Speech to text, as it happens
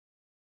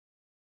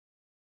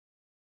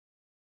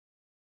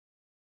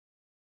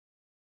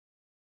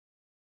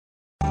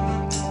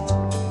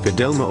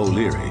Fidelma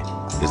O'Leary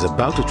is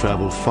about to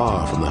travel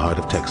far from the heart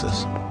of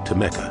Texas to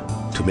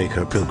Mecca to make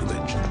her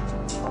pilgrimage.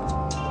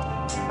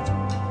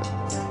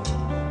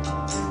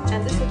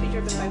 And this would be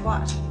driven by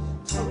what?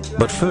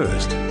 But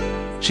first,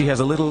 she has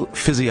a little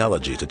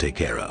physiology to take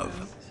care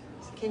of.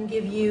 Can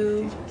give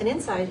you an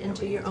insight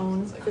into your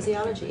own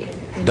physiology.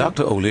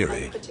 Dr.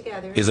 O'Leary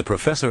is a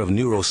professor of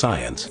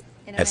neuroscience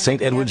at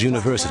St. Edward's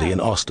University in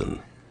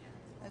Austin.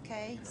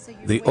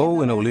 The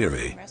O in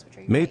O'Leary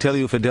may tell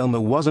you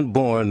Fidelma wasn't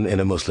born in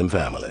a Muslim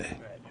family.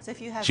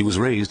 She was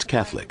raised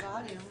Catholic,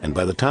 and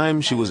by the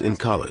time she was in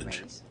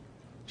college,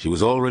 she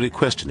was already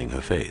questioning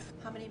her faith.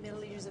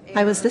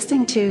 I was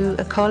listening to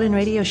a call-in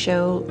radio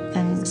show,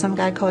 and some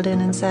guy called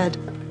in and said,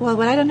 well,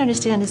 what I don't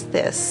understand is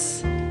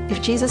this.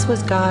 If Jesus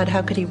was God,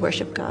 how could he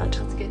worship God?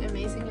 Let's get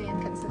amazingly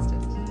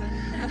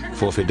inconsistent.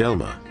 For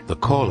Fidelma, the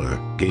caller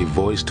gave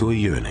voice to a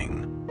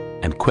yearning,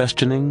 and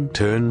questioning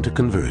turned to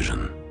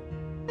conversion.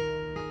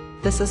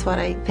 This is what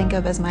I think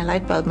of as my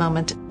light bulb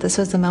moment. This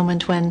was the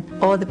moment when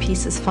all the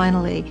pieces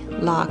finally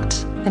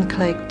locked and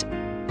clicked.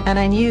 And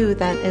I knew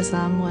that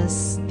Islam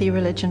was the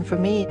religion for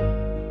me.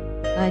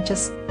 I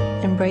just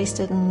embraced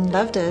it and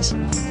loved it.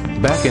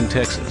 Back in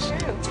Texas,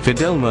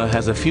 Fidelma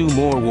has a few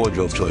more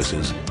wardrobe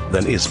choices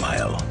than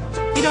Ismail.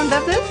 You don't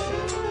love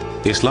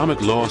this? Islamic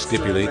law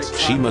stipulates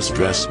she must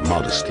dress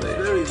modestly.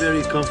 Very,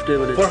 very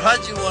comfortable. For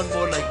Hajj, you want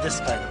more like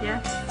this kind.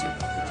 Yeah.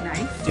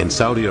 Nice. In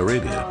Saudi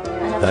Arabia,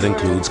 that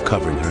includes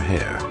covering her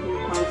hair.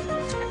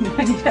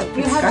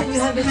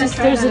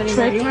 There's a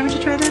trick. You want me to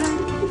try that on?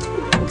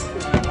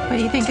 What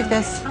do you think of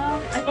this?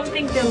 I don't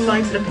think they'll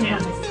like the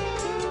pants.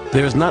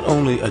 There's not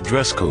only a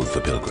dress code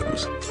for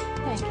pilgrims.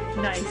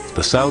 Nice.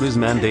 The Saudis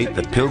mandate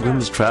that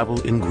pilgrims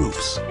travel in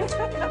groups.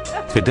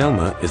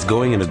 Fidelma is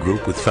going in a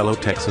group with fellow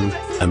Texan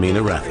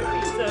Amina Rather.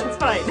 So it's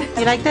fine.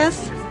 You like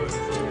this?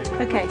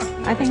 Okay,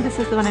 I think this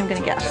is the one I'm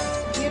going to get.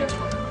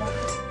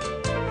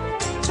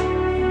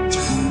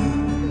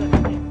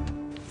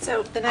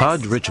 So the next,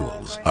 Hajj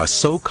rituals are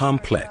so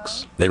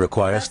complex, they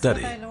require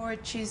study. My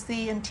Lord, choose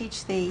thee and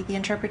teach thee the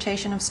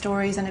interpretation of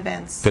stories and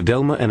events.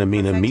 Fidelma and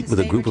Amina meet with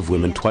a group of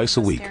women twice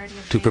a week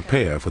to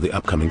prepare for the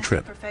upcoming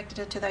trip. Perfected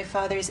it to thy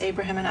fathers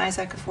Abraham and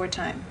Isaac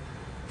aforetime.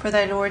 For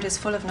thy Lord is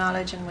full of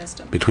knowledge and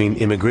wisdom. Between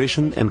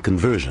immigration and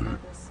conversion,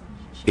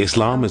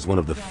 Islam is one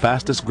of the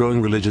fastest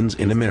growing religions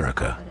in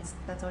America.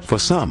 For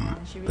some,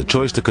 the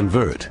choice to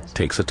convert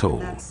takes a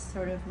toll.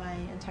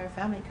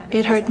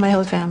 It hurt my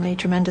whole family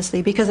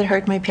tremendously because it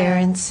hurt my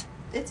parents.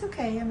 It's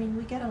okay, I mean,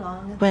 we get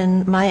along.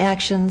 When my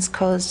actions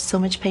caused so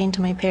much pain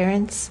to my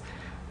parents,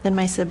 then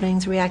my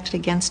siblings reacted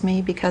against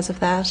me because of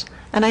that.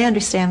 And I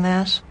understand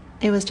that.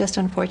 It was just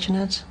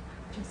unfortunate.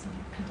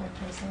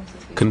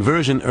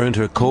 Conversion earned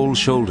her cold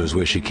shoulders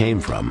where she came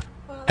from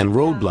and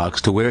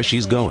roadblocks to where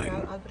she's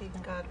going.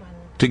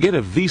 To get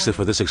a visa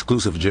for this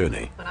exclusive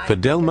journey,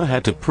 Fidelma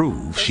had to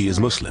prove she is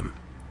Muslim.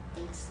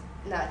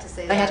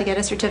 I had to get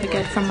a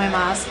certificate from my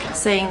mosque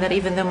saying that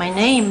even though my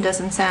name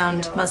doesn't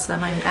sound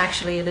Muslim, I'm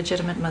actually a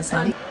legitimate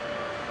Muslim.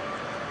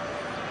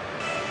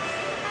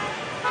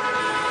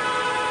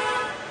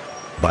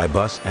 By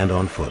bus and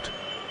on foot,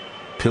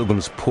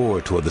 pilgrims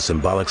pour toward the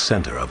symbolic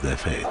center of their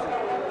faith.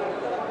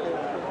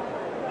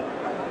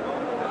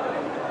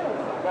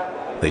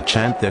 They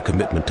chant their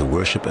commitment to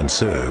worship and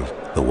serve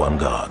the one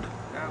God.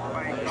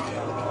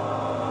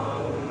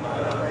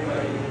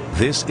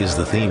 This is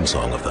the theme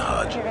song of the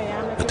Hajj,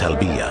 the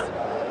Talbiyah,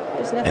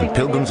 and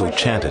pilgrims will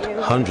chant it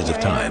hundreds of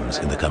times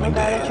in the coming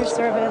days. At your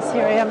service,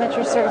 here I am at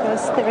your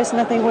service. There is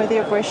nothing worthy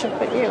of worship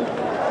but you.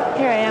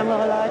 Here I am, O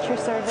Allah, at your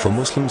service. For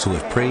Muslims who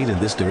have prayed in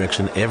this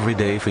direction every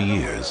day for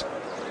years,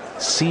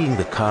 seeing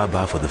the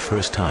Kaaba for the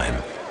first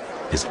time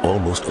is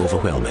almost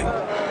overwhelming. I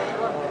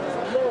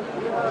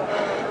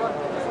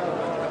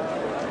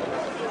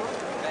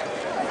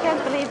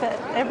can't believe it.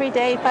 Every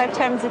day, 5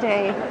 times a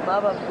day.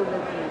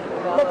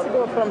 Let's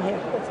go from here.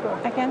 Let's go.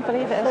 I can't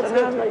believe it. Let's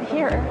And go. I'm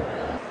here.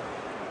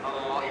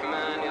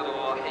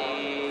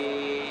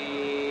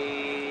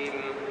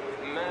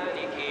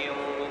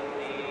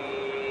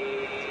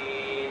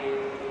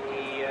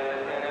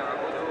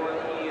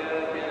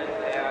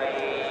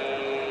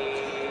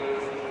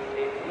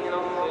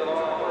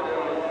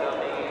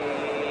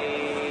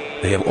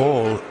 They have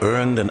all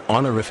earned an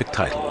honorific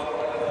title,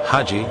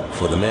 Haji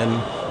for the men,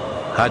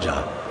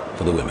 Hajja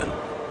for the women.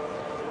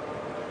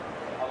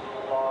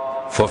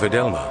 For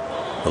Fidelma,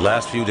 the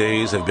last few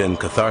days have been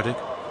cathartic,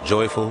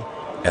 joyful,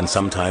 and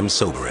sometimes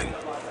sobering.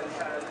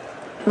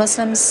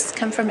 Muslims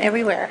come from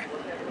everywhere,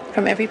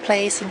 from every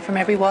place and from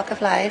every walk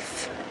of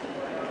life.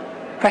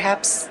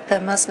 Perhaps the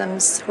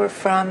Muslims who are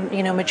from,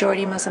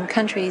 majority Muslim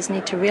countries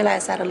need to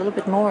realize that a little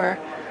bit more.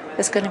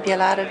 There's going to be a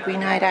lot of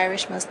green-eyed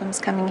Irish Muslims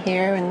coming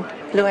here and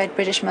blue-eyed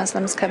British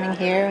Muslims coming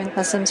here and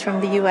Muslims from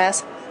the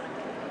US.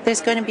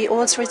 There's going to be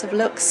all sorts of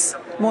looks,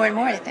 more and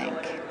more, I think.